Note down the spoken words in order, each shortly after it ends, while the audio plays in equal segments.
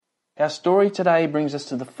Our story today brings us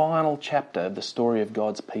to the final chapter of the story of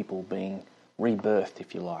God's people being rebirthed,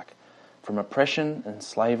 if you like, from oppression and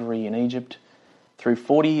slavery in Egypt through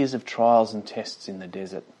 40 years of trials and tests in the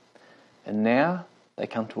desert. And now they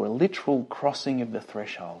come to a literal crossing of the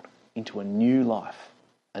threshold into a new life,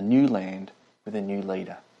 a new land with a new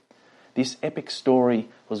leader. This epic story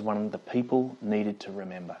was one the people needed to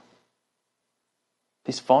remember.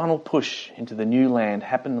 This final push into the new land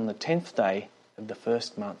happened on the 10th day of the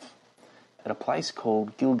first month at a place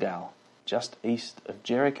called Gilgal, just east of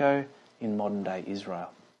Jericho in modern-day Israel.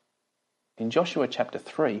 In Joshua chapter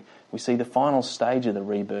 3, we see the final stage of the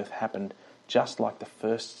rebirth happened just like the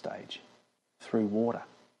first stage, through water.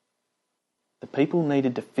 The people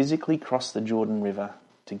needed to physically cross the Jordan River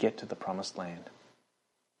to get to the promised land.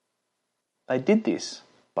 They did this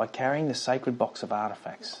by carrying the sacred box of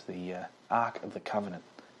artefacts, the Ark of the Covenant,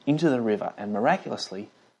 into the river, and miraculously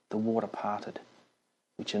the water parted,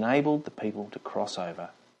 which enabled the people to cross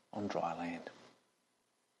over on dry land.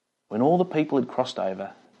 When all the people had crossed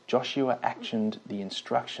over, Joshua actioned the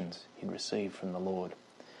instructions he'd received from the Lord.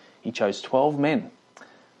 He chose 12 men,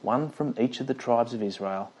 one from each of the tribes of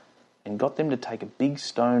Israel, and got them to take a big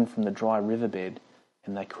stone from the dry riverbed,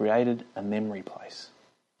 and they created a memory place,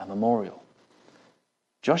 a memorial.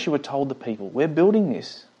 Joshua told the people, "We're building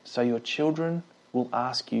this so your children will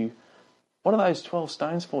ask you, 'What are those 12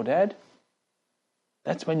 stones for, Dad?'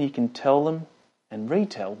 That's when you can tell them and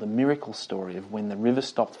retell the miracle story of when the river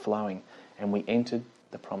stopped flowing and we entered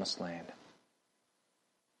the promised land."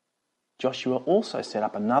 Joshua also set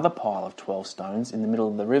up another pile of 12 stones in the middle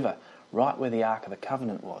of the river, right where the Ark of the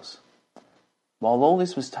Covenant was. While all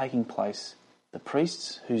this was taking place, the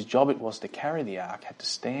priests whose job it was to carry the Ark had to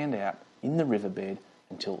stand out in the riverbed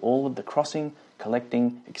until all of the crossing,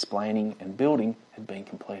 collecting, explaining and building had been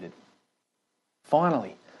completed.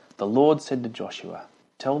 Finally, the Lord said to Joshua,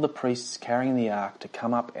 "Tell the priests carrying the Ark to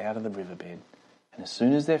come up out of the riverbed," and as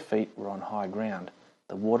soon as their feet were on high ground,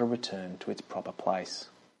 the water returned to its proper place.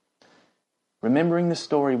 Remembering the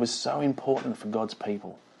story was so important for God's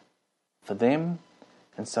people, for them,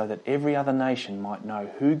 and so that every other nation might know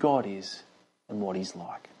who God is and what He's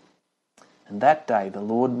like. And that day the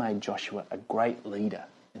Lord made Joshua a great leader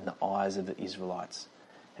in the eyes of the Israelites,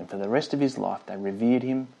 and for the rest of his life they revered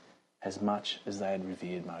him as much as they had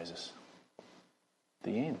revered Moses.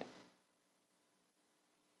 The end.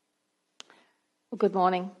 Well, good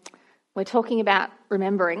morning. We're talking about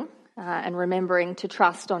remembering and remembering to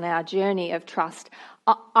trust on our journey of trust.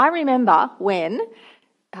 I remember when,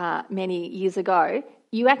 many years ago,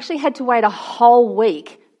 you actually had to wait a whole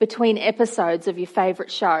week between episodes of your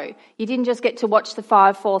favourite show. You didn't just get to watch the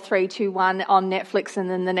 5, 4, 3, 2, 1 on Netflix and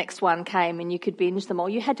then the next one came and you could binge them all.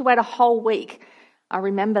 You had to wait a whole week. I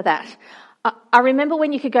remember that. I remember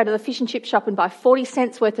when you could go to the fish and chip shop and buy 40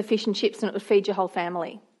 cents worth of fish and chips and it would feed your whole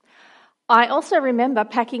family. I also remember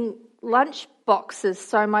packing lunch boxes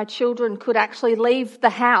so my children could actually leave the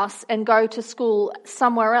house and go to school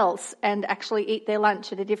somewhere else and actually eat their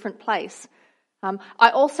lunch at a different place. I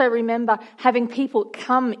also remember having people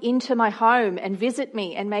come into my home and visit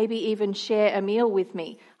me and maybe even share a meal with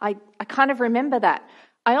me. I kind of remember that.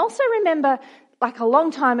 I also remember, like a long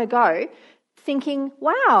time ago, thinking,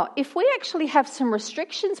 wow, if we actually have some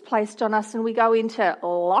restrictions placed on us and we go into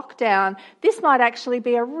lockdown, this might actually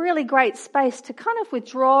be a really great space to kind of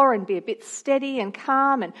withdraw and be a bit steady and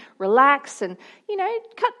calm and relax and,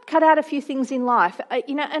 cut out a few things in life,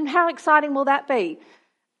 and how exciting will that be?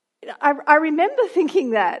 I remember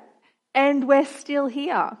thinking that, and we're still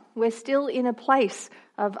here. We're still in a place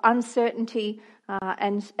of uncertainty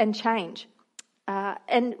and change.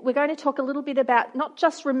 And we're going to talk a little bit about not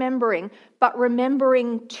just remembering, but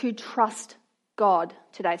remembering to trust God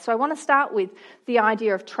today. So I want to start with the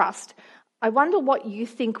idea of trust. I wonder what you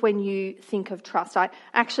think when you think of trust. I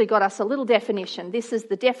actually got us a little definition. This is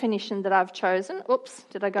the definition that I've chosen. Oops,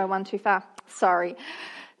 did I go one too far? Sorry.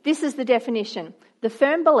 This is the definition. The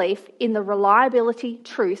firm belief in the reliability,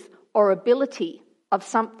 truth, or ability of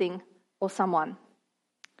something or someone.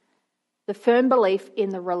 The firm belief in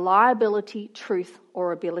the reliability, truth,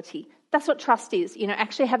 or ability. That's what trust is,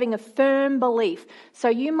 actually having a firm belief. So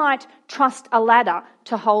you might trust a ladder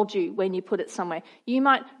to hold you when you put it somewhere. You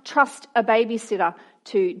might trust a babysitter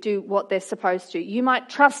to do what they're supposed to. You might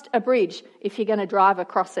trust a bridge if you're going to drive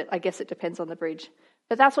across it. I guess it depends on the bridge.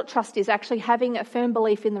 But that's what trust is, actually having a firm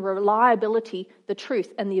belief in the reliability, the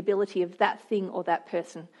truth, and the ability of that thing or that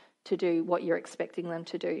person to do what you're expecting them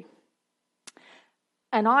to do.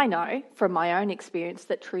 And I know from my own experience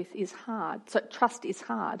that truth is hard. So trust is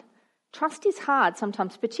hard. Trust is hard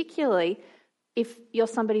sometimes, particularly if you're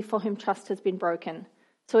somebody for whom trust has been broken.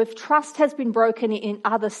 So if trust has been broken in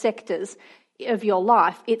other sectors of your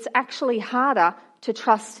life, it's actually harder to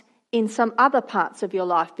trust in some other parts of your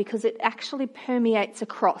life because it actually permeates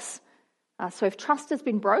across. So if trust has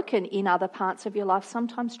been broken in other parts of your life,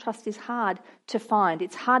 sometimes trust is hard to find.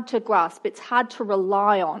 It's hard to grasp. It's hard to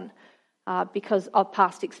rely on because of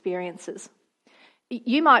past experiences.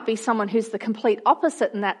 You might be someone who's the complete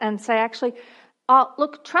opposite in that and say, actually, oh,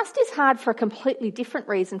 look, trust is hard for a completely different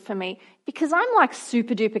reason for me because I'm like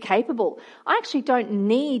super duper capable. I actually don't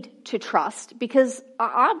need to trust because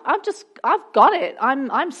I've got it.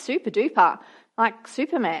 I'm super duper, like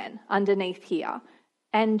Superman underneath here.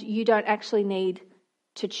 And you don't actually need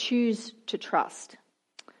to choose to trust.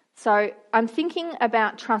 So I'm thinking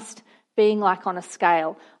about trust being like on a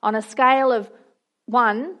scale of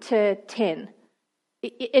 1 to 10.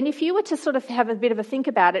 And if you were to sort of have a bit of a think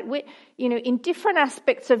about it, in different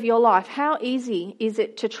aspects of your life, how easy is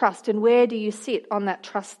it to trust and where do you sit on that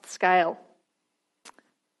trust scale?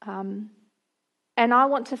 And I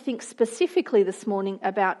want to think specifically this morning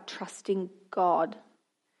about trusting God.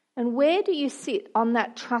 And where do you sit on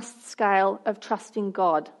that trust scale of trusting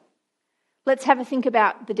God? Let's have a think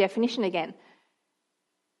about the definition again.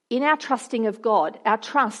 In our trusting of God, our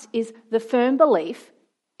trust is the firm belief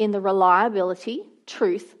in the reliability,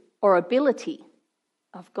 truth, or ability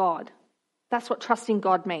of God. That's what trusting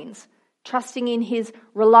God means. Trusting in his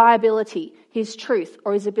reliability, his truth,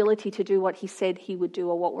 or his ability to do what he said he would do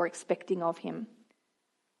or what we're expecting of him.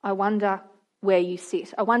 I wonder where you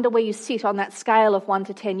sit. I wonder where you sit on that scale of 1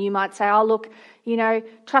 to 10. You might say, oh, look,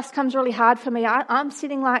 trust comes really hard for me. I'm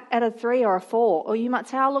sitting like at a 3 or a 4. Or you might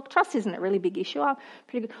say, oh, look, trust isn't a really big issue. I'm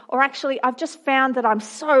pretty good. Or actually, I've just found that I'm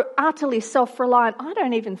so utterly self-reliant, I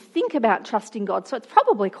don't even think about trusting God, so it's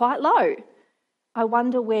probably quite low. I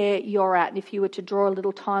wonder where you're at, and if you were to draw a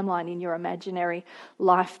little timeline in your imaginary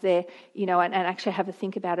life there, and actually have a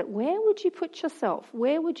think about it, where would you put yourself?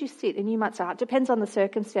 Where would you sit? And you might say, it depends on the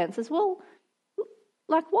circumstances. Well,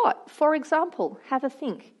 like what? For example, have a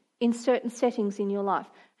think in certain settings in your life.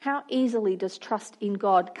 How easily does trust in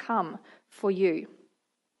God come for you?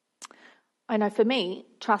 I know for me,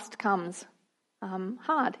 trust comes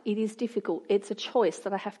hard. It is difficult. It's a choice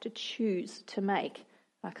that I have to choose to make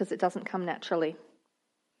because it doesn't come naturally.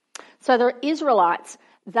 So the Israelites,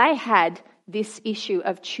 they had this issue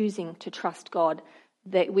of choosing to trust God.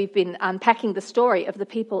 That we've been unpacking the story of the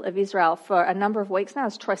people of Israel for a number of weeks now,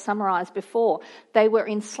 as Troy summarised before. They were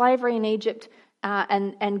in slavery in Egypt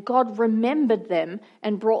and God remembered them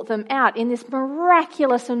and brought them out in this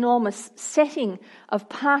miraculous, enormous setting of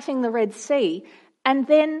parting the Red Sea. And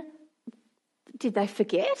then, did they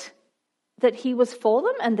forget that he was for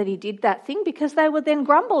them and that he did that thing? Because they were then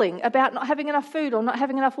grumbling about not having enough food or not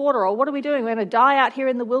having enough water, or what are we doing? We're going to die out here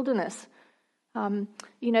in the wilderness.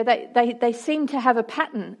 They seem to have a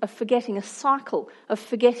pattern of forgetting, a cycle of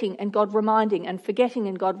forgetting and God reminding and forgetting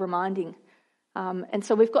and God reminding. And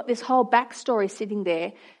so we've got this whole backstory sitting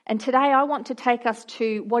there. And today I want to take us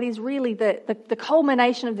to what is really the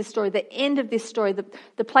culmination of this story, the end of this story,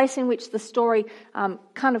 the place in which the story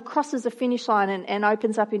kind of crosses a finish line and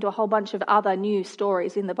opens up into a whole bunch of other new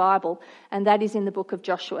stories in the Bible. And that is in the book of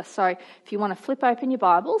Joshua. So if you want to flip open your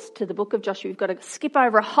Bibles to the book of Joshua, you've got to skip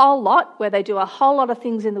over a whole lot where they do a whole lot of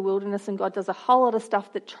things in the wilderness and God does a whole lot of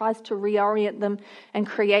stuff that tries to reorient them and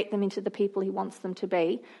create them into the people he wants them to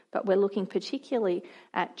be. But we're looking particularly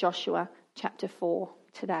at Joshua chapter 4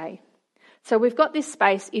 today. So we've got this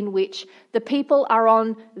space in which the people are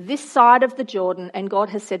on this side of the Jordan and God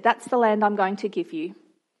has said, that's the land I'm going to give you.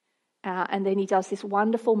 And then he does this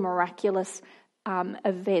wonderful, miraculous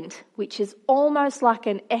event, which is almost like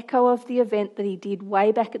an echo of the event that he did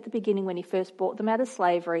way back at the beginning when he first brought them out of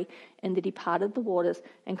slavery, and that he parted the waters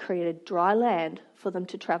and created dry land for them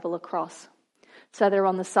to travel across. So they're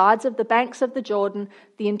on the sides of the banks of the Jordan,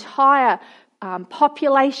 the entire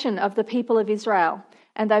population of the people of Israel.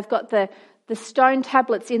 And they've got the stone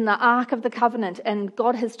tablets in the Ark of the Covenant, and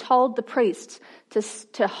God has told the priests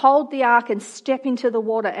to hold the Ark and step into the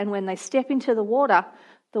water. And when they step into the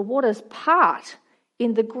waters part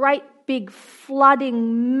in the great big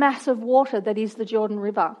flooding mass of water that is the Jordan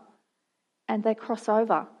River. And they cross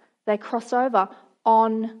over. They cross over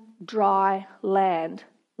on dry land,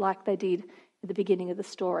 like they did at the beginning of the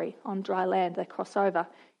story. On dry land, they cross over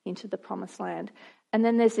into the promised land. And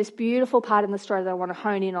then there's this beautiful part in the story that I want to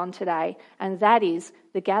hone in on today, and that is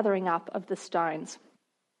the gathering up of the stones.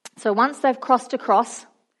 So once they've crossed across,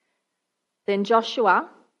 then Joshua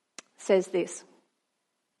says this.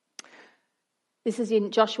 This is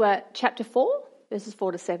in Joshua chapter 4, verses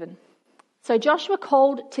 4 to 7. So Joshua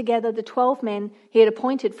called together the 12 men he had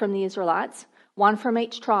appointed from the Israelites, one from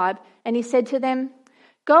each tribe, and he said to them,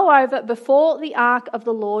 Go over before the ark of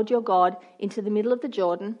the Lord your God into the middle of the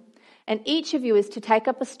Jordan, and each of you is to take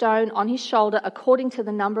up a stone on his shoulder according to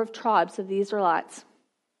the number of tribes of the Israelites,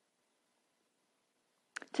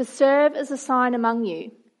 to serve as a sign among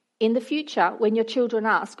you. In the future, when your children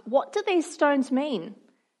ask, 'What do these stones mean?'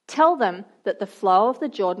 tell them that the flow of the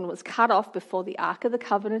Jordan was cut off before the ark of the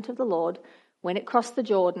covenant of the Lord. When it crossed the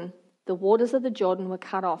Jordan, the waters of the Jordan were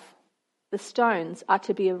cut off. The stones are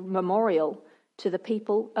to be a memorial to the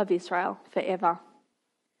people of Israel forever."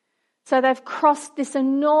 So they've crossed this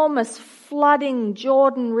enormous flooding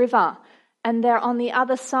Jordan River, and they're on the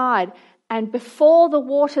other side. And before the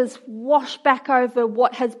waters wash back over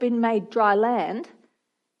what has been made dry land,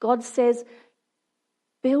 God says,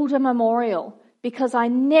 "Build a memorial, because I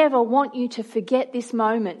never want you to forget this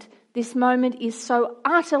moment. This moment is so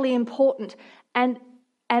utterly important." And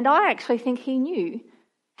I actually think he knew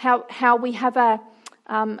how we have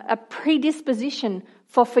a predisposition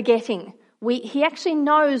for forgetting. He actually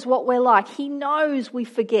knows what we're like. He knows we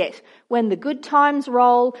forget. When the good times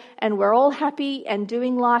roll and we're all happy and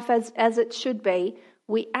doing life as it should be,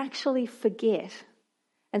 we actually forget.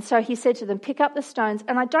 And so he said to them, "Pick up the stones."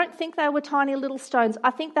 And I don't think they were tiny little stones.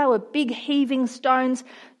 I think they were big heaving stones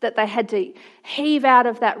that they had to heave out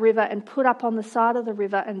of that river and put up on the side of the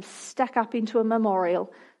river and stack up into a memorial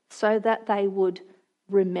so that they would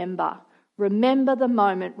remember. Remember the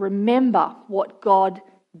moment. Remember what God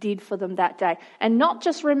did for them that day. And not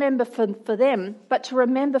just remember for them, but to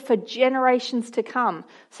remember for generations to come,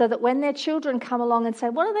 so that when their children come along and say,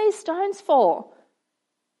 "What are these stones for?"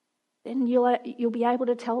 then you'll be able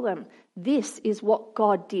to tell them, this is what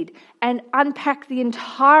God did, and unpack the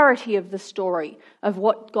entirety of the story of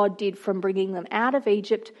what God did from bringing them out of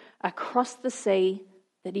Egypt, across the sea,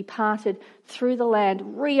 that he parted through the land,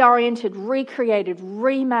 reoriented, recreated,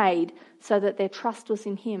 remade, so that their trust was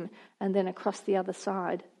in him, and then across the other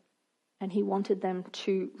side. And he wanted them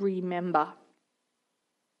to remember.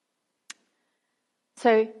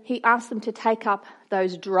 So he asked them to take up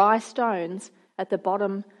those dry stones at the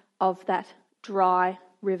bottom of that dry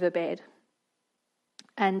riverbed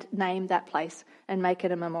and name that place and make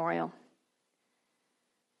it a memorial.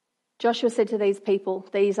 Joshua said to these people,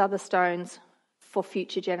 "These are the stones for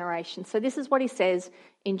future generations." So this is what he says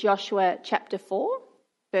in Joshua chapter 4,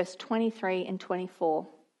 verse 23 and 24.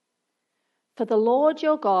 "For the Lord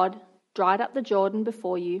your God dried up the Jordan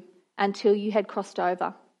before you until you had crossed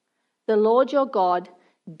over. The Lord your God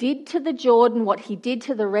did to the Jordan what he did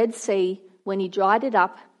to the Red Sea when he dried it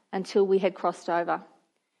up until we had crossed over.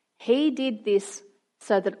 He did this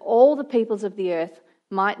so that all the peoples of the earth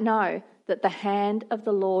might know that the hand of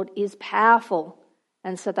the Lord is powerful,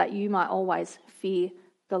 and so that you might always fear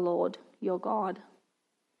the Lord your God."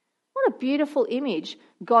 What a beautiful image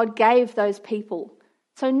God gave those people.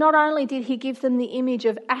 So not only did he give them the image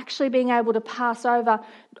of actually being able to pass over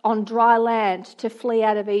on dry land to flee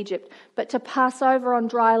out of Egypt, but to pass over on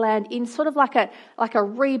dry land in sort of like a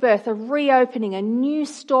rebirth, a reopening, a new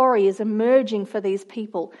story is emerging for these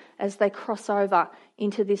people as they cross over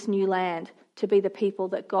into this new land to be the people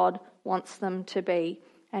that God wants them to be.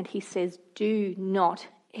 And he says, "Do not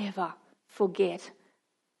ever forget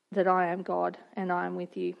that I am God and I am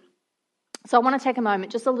with you." So I want to take a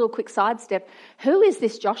moment, just a little quick sidestep. Who is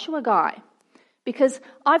this Joshua guy? Because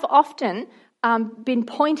I've often been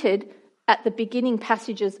pointed at the beginning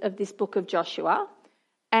passages of this book of Joshua,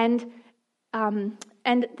 and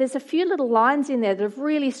there's a few little lines in there that have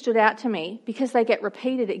really stood out to me because they get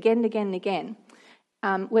repeated again and again and again,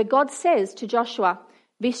 where God says to Joshua,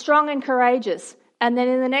 "Be strong and courageous." And then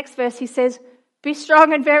in the next verse he says, "Be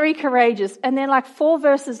strong and very courageous." And then like 4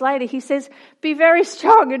 verses later, he says, "Be very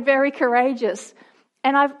strong and very courageous."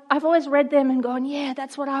 And I've always read them and gone, yeah,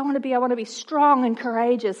 that's what I want to be. I want to be strong and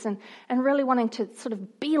courageous and really wanting to sort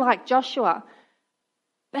of be like Joshua.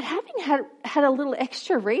 But having had a little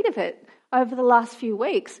extra read of it over the last few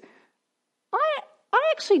weeks, I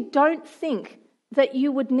actually don't think that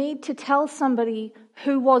you would need to tell somebody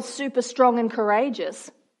who was super strong and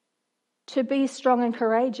courageous to be strong and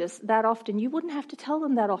courageous that often. You wouldn't have to tell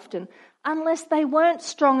them that often unless they weren't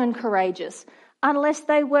strong and courageous, unless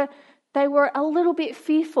they were a little bit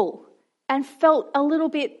fearful and felt a little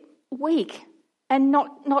bit weak and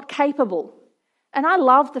not capable. And I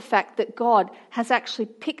love the fact that God has actually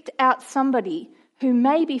picked out somebody who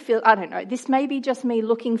maybe I don't know, this may be just me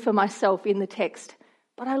looking for myself in the text,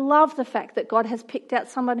 but I love the fact that God has picked out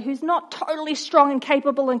someone who's not totally strong and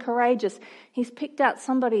capable and courageous. He's picked out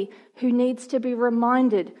somebody who needs to be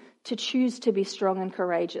reminded to choose to be strong and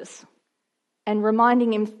courageous, and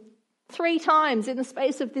reminding him 3 times in the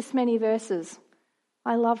space of this many verses.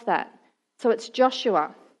 I love that. So it's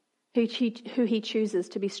Joshua who he chooses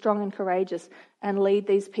to be strong and courageous and lead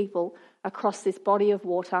these people across this body of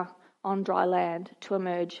water on dry land to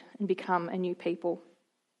emerge and become a new people.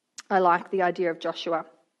 I like the idea of Joshua.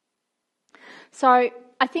 So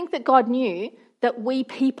I think that God knew that we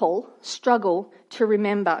people struggle to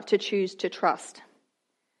remember, to choose to trust.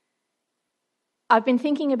 I've been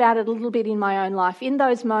thinking about it a little bit in my own life. In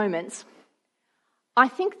those moments, I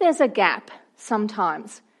think there's a gap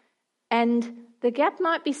sometimes, and the gap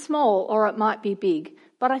might be small or it might be big,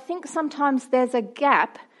 but I think sometimes there's a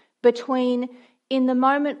gap between in the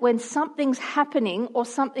moment when something's happening or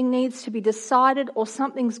something needs to be decided or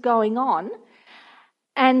something's going on,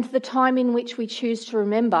 and the time in which we choose to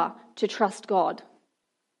remember to trust God.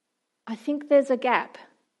 I think there's a gap.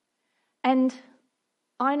 And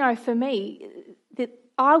I know for me that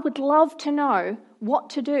I would love to know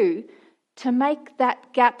what to do to make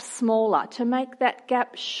that gap smaller, to make that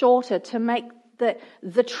gap shorter, to make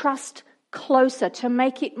the trust closer, to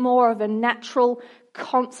make it more of a natural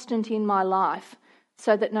constant in my life,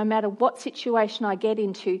 so that no matter what situation I get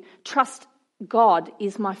into, trust God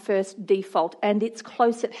is my first default and it's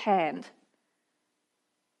close at hand.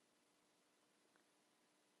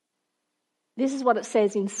 This is what it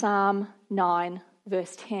says in Psalm 9,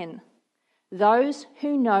 verse 10. Those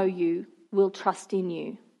who know you will trust in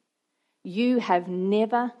you. You have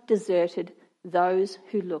never deserted those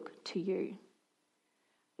who look to you.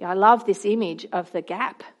 I love this image of the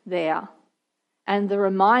gap there and the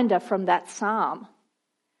reminder from that psalm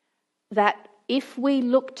that if we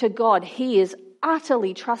look to God, He is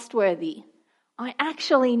utterly trustworthy. I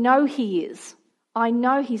actually know He is. I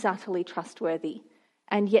know He's utterly trustworthy.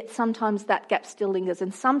 And yet sometimes that gap still lingers.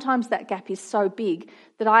 And sometimes that gap is so big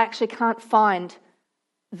that I actually can't find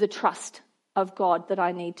the trust of God that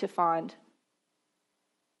I need to find.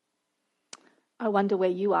 I wonder where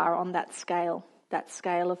you are on that scale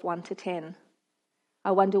of 1 to 10.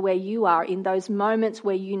 I wonder where you are in those moments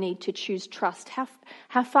where you need to choose trust.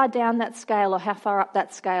 How far down that scale or how far up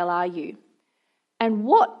that scale are you? And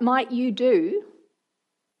what might you do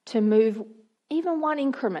to move even one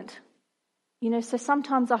increment? So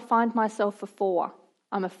sometimes I find myself a 4.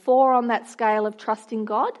 I'm a 4 on that scale of trusting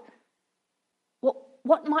God.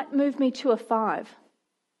 What might move me to a 5?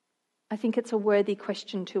 I think it's a worthy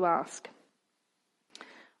question to ask.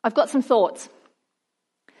 I've got some thoughts.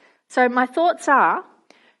 So my thoughts are,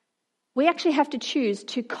 we actually have to choose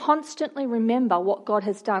to constantly remember what God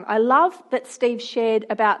has done. I love that Steve shared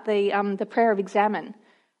about the prayer of examine.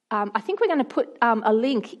 I think we're going to put a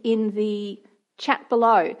link in the chat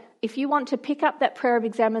below. If you want to pick up that prayer of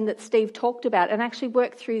examine that Steve talked about and actually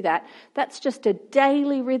work through that, that's just a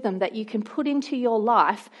daily rhythm that you can put into your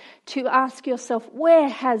life to ask yourself, where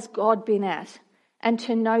has God been at? And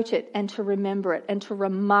to note it and to remember it and to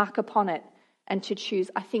remark upon it and to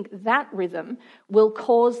choose. I think that rhythm will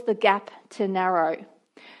cause the gap to narrow.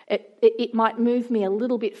 It might move me a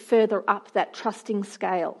little bit further up that trusting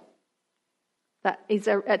scale. It's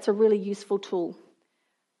a really useful tool.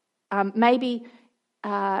 Maybe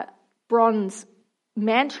Bron's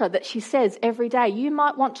mantra that she says every day. You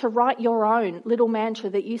might want to write your own little mantra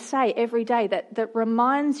that you say every day that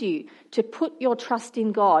reminds you to put your trust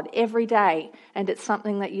in God every day, and it's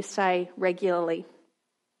something that you say regularly.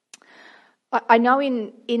 I know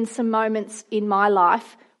in some moments in my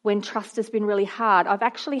life when trust has been really hard, I've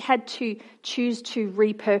actually had to choose to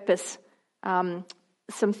repurpose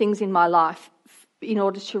some things in my life in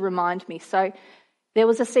order to remind me. So there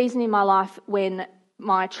was a season in my life when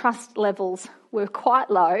my trust levels were quite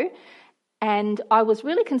low and I was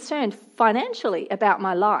really concerned financially about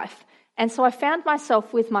my life. And so I found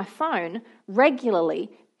myself with my phone regularly.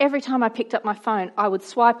 Every time I picked up my phone, I would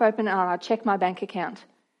swipe open and I'd check my bank account.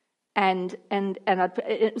 And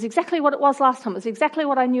it was exactly what it was last time. It was exactly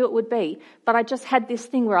what I knew it would be. But I just had this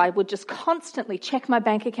thing where I would just constantly check my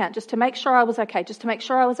bank account just to make sure I was okay, just to make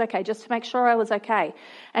sure I was okay, just to make sure I was okay.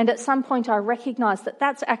 And at some point I recognised that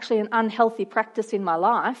that's actually an unhealthy practice in my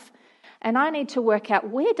life. And I need to work out,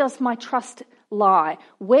 where does my trust lie?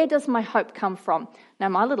 Where does my hope come from? Now,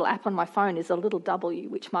 my little app on my phone is a little W,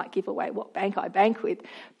 which might give away what bank I bank with.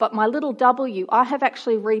 But my little W, I have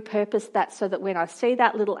actually repurposed that so that when I see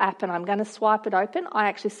that little app and I'm going to swipe it open, I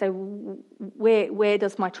actually say, where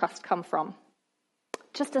does my trust come from?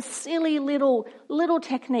 Just a silly little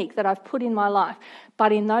technique that I've put in my life.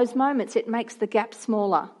 But in those moments, it makes the gap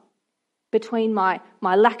smaller between my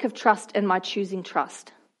lack of trust and my choosing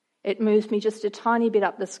trust. It moves me just a tiny bit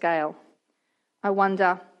up the scale. I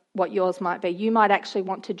wonder what yours might be. You might actually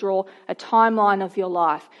want to draw a timeline of your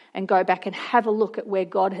life and go back and have a look at where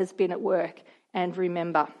God has been at work and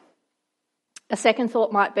remember. A second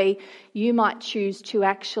thought might be you might choose to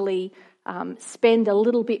actually spend a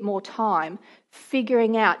little bit more time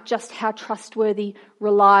figuring out just how trustworthy,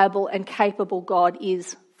 reliable and capable God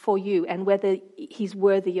is for you and whether he's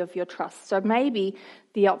worthy of your trust. So maybe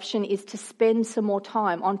the option is to spend some more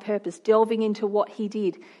time on purpose delving into what he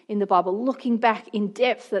did in the Bible, looking back in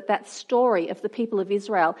depth at that story of the people of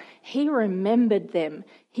Israel. He remembered them.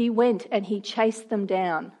 He went and he chased them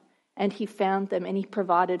down and he found them and he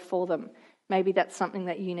provided for them. Maybe that's something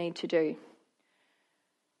that you need to do.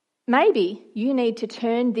 Maybe you need to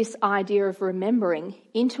turn this idea of remembering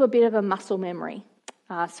into a bit of a muscle memory.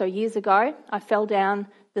 So years ago, I fell down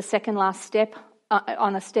the second last step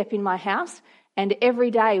on a step in my house, and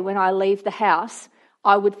every day when I leave the house,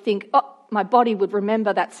 I would think, my body would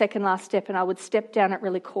remember that second last step and I would step down it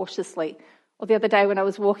really cautiously. Or the other day when I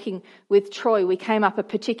was walking with Troy, we came up a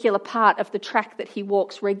particular part of the track that he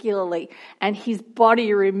walks regularly, and his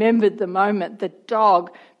body remembered the moment the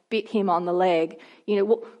dog bit him on the leg.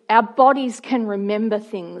 Our bodies can remember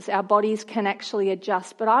things. Our bodies can actually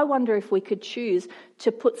adjust. But I wonder if we could choose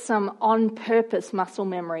to put some on-purpose muscle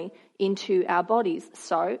memory into our bodies.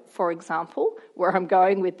 So, for example, where I'm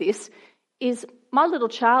going with this is my little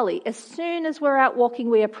Charlie. As soon as we're out walking,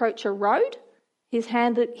 we approach a road, his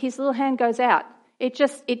little hand goes out. It's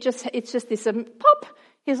just this pop.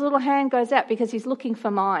 His little hand goes out because he's looking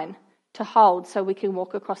for mine to hold so we can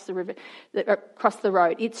walk across the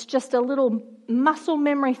road. It's just a little muscle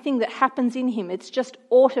memory thing that happens in him. It's just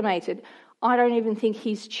automated. I don't even think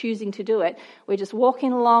he's choosing to do it. We're just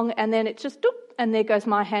walking along and then it's just, and there goes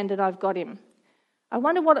my hand and I've got him. I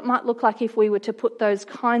wonder what it might look like if we were to put those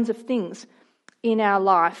kinds of things in our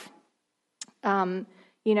life.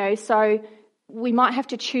 So we might have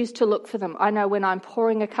to choose to look for them. I know when I'm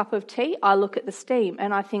pouring a cup of tea, I look at the steam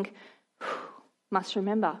and I think, must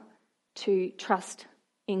remember to trust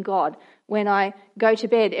in God. When I go to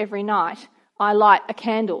bed every night, I light a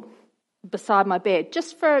candle beside my bed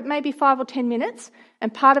just for maybe 5 or 10 minutes.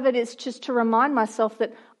 And part of it is just to remind myself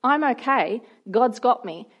that I'm okay. God's got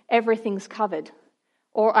me. Everything's covered.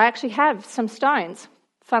 Or I actually have some stones,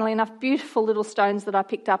 funnily enough, beautiful little stones that I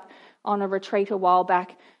picked up on a retreat a while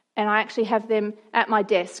back. And I actually have them at my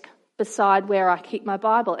desk beside where I keep my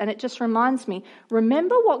Bible. And it just reminds me,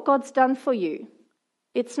 remember what God's done for you.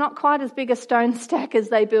 It's not quite as big a stone stack as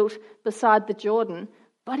they built beside the Jordan,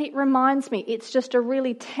 but it reminds me, it's just a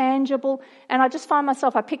really tangible, and I just find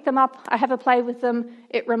myself, I pick them up, I have a play with them,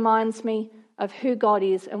 it reminds me of who God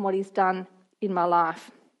is and what he's done in my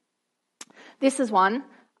life. This is one,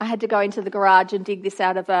 I had to go into the garage and dig this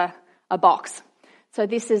out of a box. So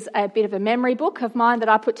this is a bit of a memory book of mine that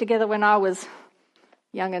I put together when I was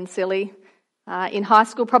young and silly, in high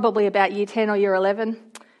school, probably about year 10 or year 11.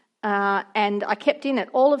 And I kept in it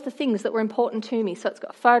all of the things that were important to me. So it's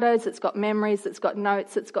got photos, it's got memories, it's got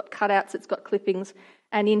notes, it's got cutouts, it's got clippings.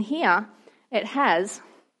 And in here, it has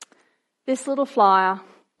this little flyer,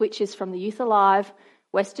 which is from the Youth Alive,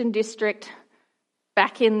 Western District,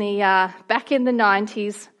 back in the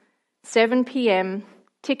 90s, 7 p.m.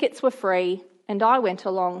 Tickets were free, and I went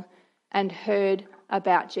along and heard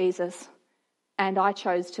about Jesus, and I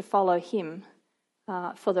chose to follow him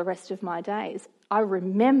for the rest of my days. I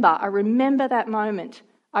remember that moment.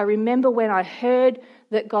 I remember when I heard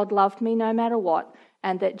that God loved me no matter what,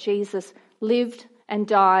 and that Jesus lived and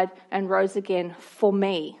died and rose again for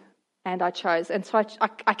me, and I chose. And so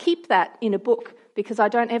I keep that in a book because I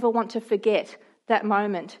don't ever want to forget that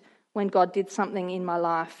moment when God did something in my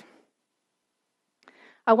life.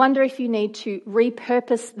 I wonder if you need to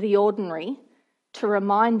repurpose the ordinary to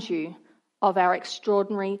remind you of our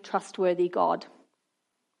extraordinary, trustworthy God.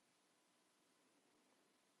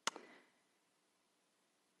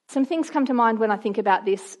 Some things come to mind when I think about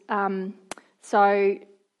this. That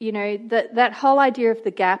whole idea of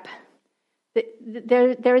the gap,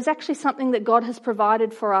 there is actually something that God has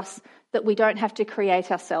provided for us that we don't have to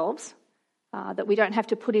create ourselves, that we don't have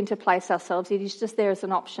to put into place ourselves. It is just there as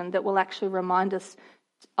an option that will actually remind us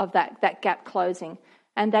of that gap closing,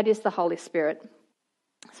 and that is the Holy Spirit.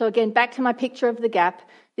 So again, back to my picture of the gap,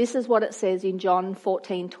 this is what it says in John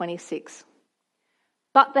 14:26.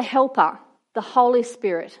 But the Helper, the Holy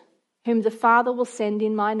Spirit, whom the Father will send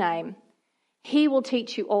in my name, he will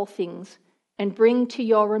teach you all things and bring to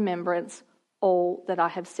your remembrance all that I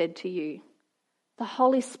have said to you. The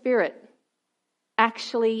Holy Spirit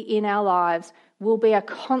actually in our lives will be a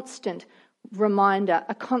constant reminder,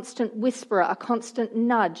 a constant whisperer, a constant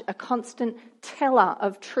nudge, a constant teller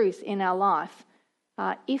of truth in our life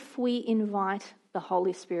if we invite the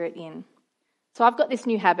Holy Spirit in. So I've got this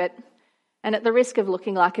new habit, and at the risk of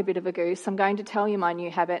looking like a bit of a goose, I'm going to tell you my new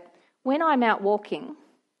habit. When I'm out walking,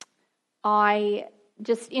 I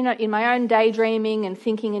just, in my own daydreaming and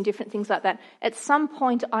thinking and different things like that, at some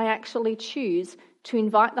point I actually choose to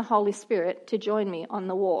invite the Holy Spirit to join me on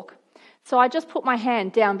the walk. So I just put my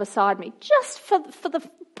hand down beside me, just for the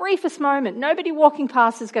briefest moment. Nobody walking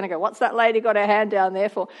past is going to go, what's that lady got her hand down there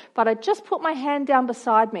for? But I just put my hand down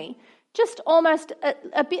beside me, just almost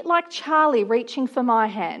a bit like Charlie reaching for my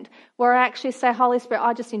hand, where I actually say, Holy Spirit,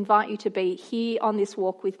 I just invite you to be here on this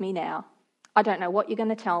walk with me now. I don't know what you're going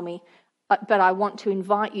to tell me, but I want to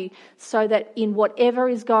invite you so that in whatever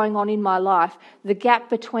is going on in my life, the gap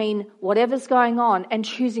between whatever's going on and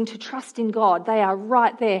choosing to trust in God, they are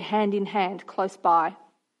right there, hand in hand, close by.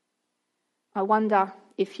 I wonder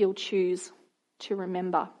if you'll choose to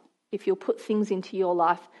remember, if you'll put things into your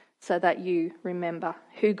life so that you remember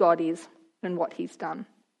who God is and what he's done.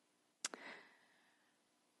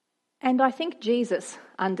 And I think Jesus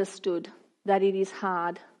understood that it is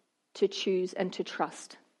hard to choose and to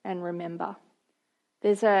trust and remember.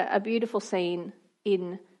 There's a beautiful scene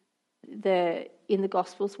in the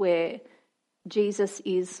Gospels where Jesus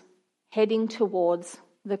is heading towards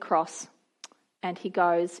the cross and he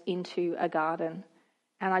goes into a garden.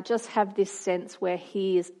 And I just have this sense where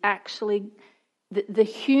he is actually the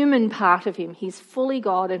human part of him. He's fully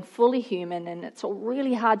God and fully human, and it's all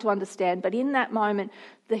really hard to understand. But in that moment,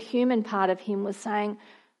 the human part of him was saying,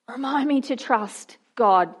 remind me to trust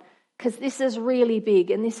God, because this is really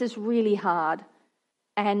big and this is really hard.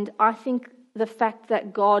 And I think the fact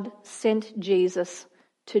that God sent Jesus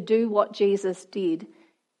to do what Jesus did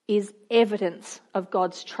is evidence of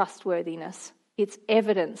God's trustworthiness. It's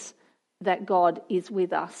evidence that God is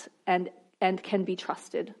with us and can be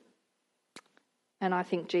trusted. And I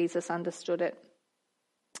think Jesus understood it.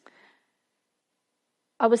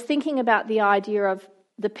 I was thinking about the idea of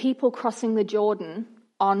the people crossing the Jordan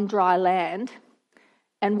on dry land.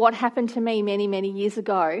 And what happened to me many, many years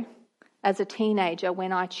ago as a teenager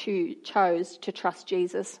when I chose to trust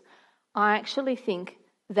Jesus, I actually think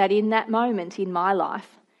that in that moment in my life,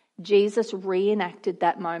 Jesus reenacted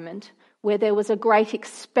that moment where there was a great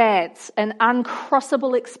expanse, an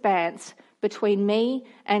uncrossable expanse between me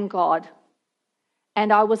and God.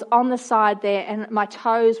 And I was on the side there and my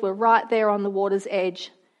toes were right there on the water's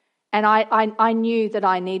edge. And I knew that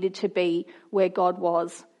I needed to be where God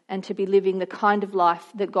was, and to be living the kind of life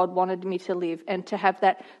that God wanted me to live, and to have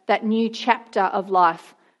that new chapter of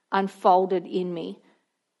life unfolded in me.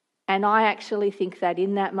 And I actually think that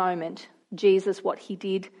in that moment, Jesus, what he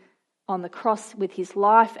did on the cross with his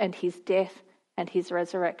life and his death and his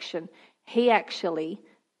resurrection, he actually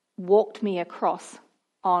walked me across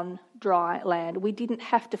on dry land. We didn't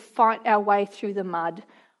have to fight our way through the mud.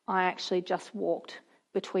 I actually just walked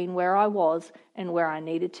between where I was and where I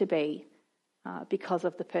needed to be. Because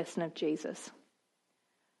of the person of Jesus.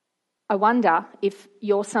 I wonder if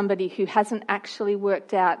you're somebody who hasn't actually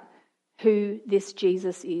worked out who this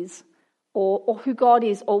Jesus is, or who God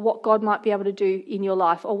is, or what God might be able to do in your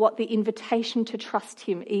life, or what the invitation to trust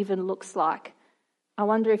him even looks like. I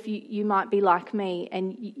wonder if you might be like me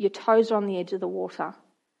and your toes are on the edge of the water.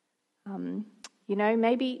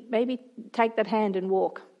 Maybe take that hand and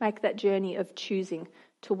walk. Make that journey of choosing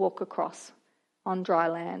to walk across on dry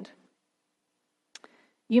land.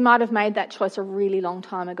 You might have made that choice a really long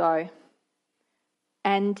time ago,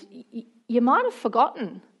 and you might have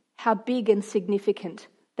forgotten how big and significant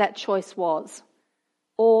that choice was.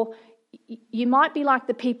 Or you might be like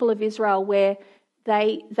the people of Israel, where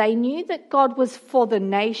they knew that God was for the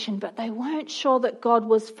nation, but they weren't sure that God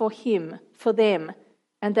was for them,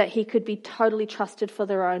 and that he could be totally trusted for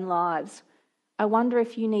their own lives. I wonder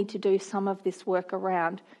if you need to do some of this work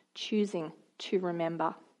around choosing to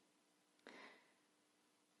remember.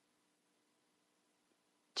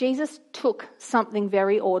 Jesus took something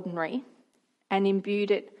very ordinary and imbued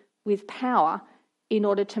it with power in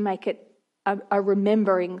order to make it a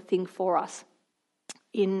remembering thing for us.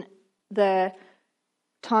 In the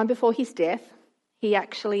time before his death, he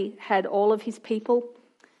actually had all of his people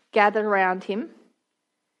gathered around him,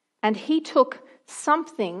 and he took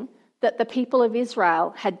something that the people of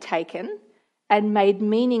Israel had taken and made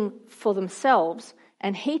meaning for themselves,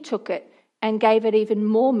 and he took it and gave it even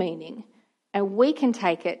more meaning. And we can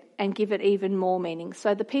take it and give it even more meaning.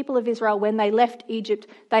 So the people of Israel, when they left Egypt,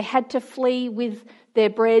 they had to flee with their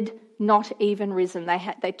bread not even risen.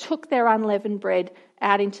 They took their unleavened bread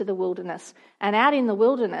out into the wilderness. And out in the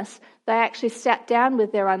wilderness, they actually sat down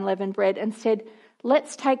with their unleavened bread and said,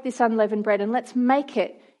 let's take this unleavened bread and let's make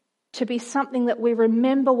it to be something that we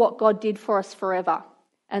remember what God did for us forever.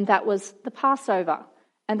 And that was the Passover.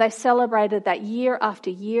 And they celebrated that year after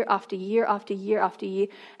year after year after year after year.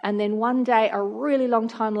 And then one day, a really long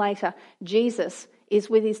time later, Jesus is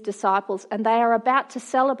with his disciples, and they are about to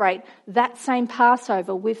celebrate that same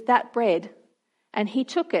Passover with that bread. And he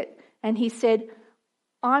took it and he said,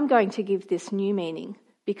 I'm going to give this new meaning,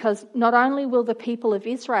 because not only will the people of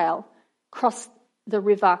Israel cross the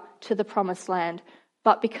river to the promised land,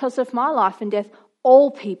 but because of my life and death,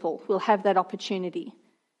 all people will have that opportunity.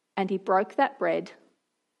 And he broke that bread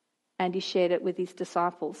and he shared it with his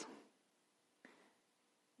disciples.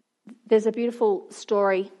 There's a beautiful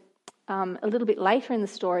story a little bit later in the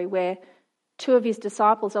story where two of his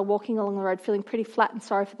disciples are walking along the road feeling pretty flat and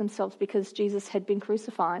sorry for themselves because Jesus had been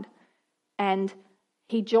crucified. And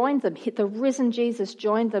he joined them. The risen Jesus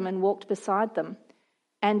joined them and walked beside them.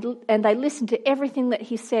 And they listened to everything that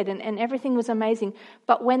he said, and everything was amazing.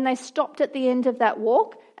 But when they stopped at the end of that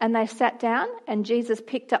walk and they sat down and Jesus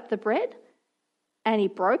picked up the bread and he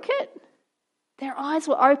broke it, their eyes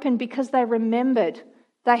were open because they remembered.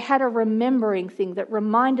 They had a remembering thing that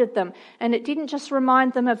reminded them. And it didn't just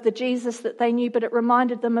remind them of the Jesus that they knew, but it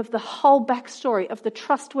reminded them of the whole backstory of the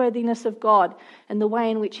trustworthiness of God and the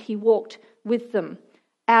way in which he walked with them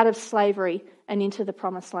out of slavery and into the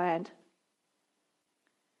promised land.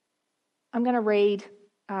 I'm going to read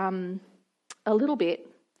a little bit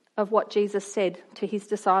of what Jesus said to his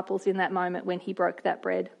disciples in that moment when he broke that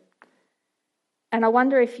bread. And I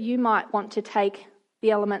wonder if you might want to take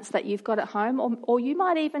the elements that you've got at home, or you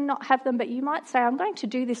might even not have them, but you might say, I'm going to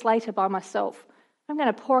do this later by myself. I'm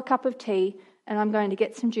going to pour a cup of tea and I'm going to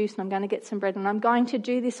get some juice and I'm going to get some bread and I'm going to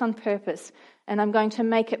do this on purpose and I'm going to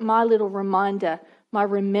make it my little reminder, my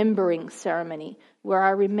remembering ceremony, where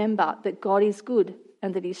I remember that God is good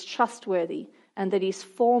and that he's trustworthy and that he's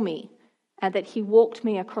for me and that he walked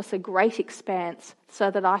me across a great expanse so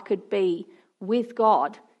that I could be with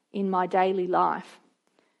God in my daily life.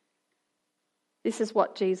 This is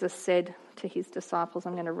what Jesus said to his disciples.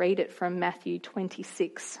 I'm going to read it from Matthew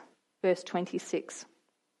 26, verse 26.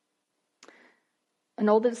 And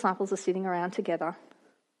all the disciples are sitting around together,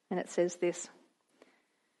 and it says this.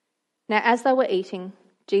 Now, as they were eating,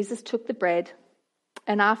 Jesus took the bread,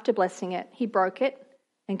 and after blessing it, he broke it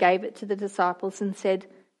and gave it to the disciples and said,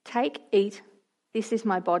 Take, eat, this is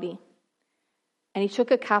my body. And he took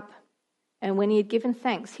a cup, and when he had given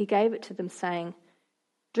thanks, he gave it to them, saying,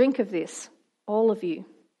 Drink of this, all of you.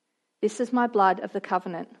 This is my blood of the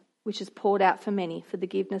covenant, which is poured out for many for the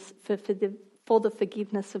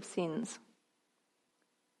forgiveness of sins.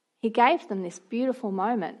 He gave them this beautiful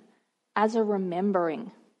moment as a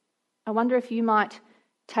remembering. I wonder if you might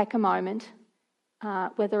take a moment,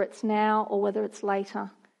 whether it's now or whether it's later,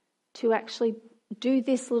 to actually do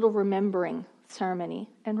this little remembering ceremony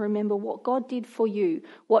and remember what God did for you,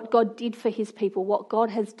 what God did for his people, what God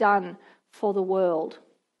has done for the world.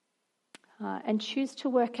 And choose to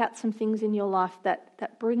work out some things in your life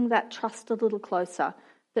that bring that trust a little closer,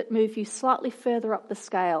 that move you slightly further up the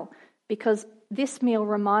scale, because this meal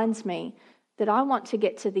reminds me that I want to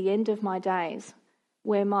get to the end of my days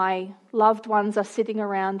where my loved ones are sitting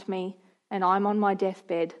around me and I'm on my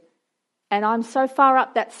deathbed and I'm so far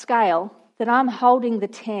up that scale that I'm holding the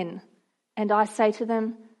 10 and I say to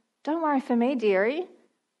them, don't worry for me, dearie.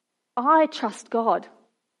 I trust God.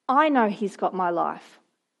 I know he's got my life.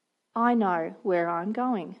 I know where I'm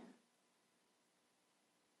going.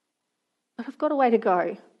 But I've got a way to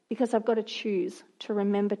go because I've got to choose to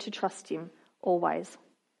remember to trust him always.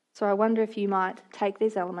 So I wonder if you might take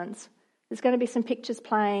these elements. There's going to be some pictures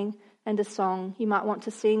playing and a song. You might want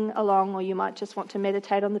to sing along, or you might just want to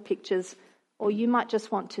meditate on the pictures, or you might just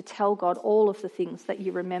want to tell God all of the things that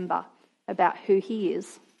you remember about who he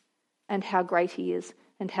is and how great he is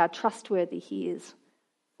and how trustworthy he is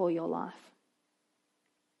for your life.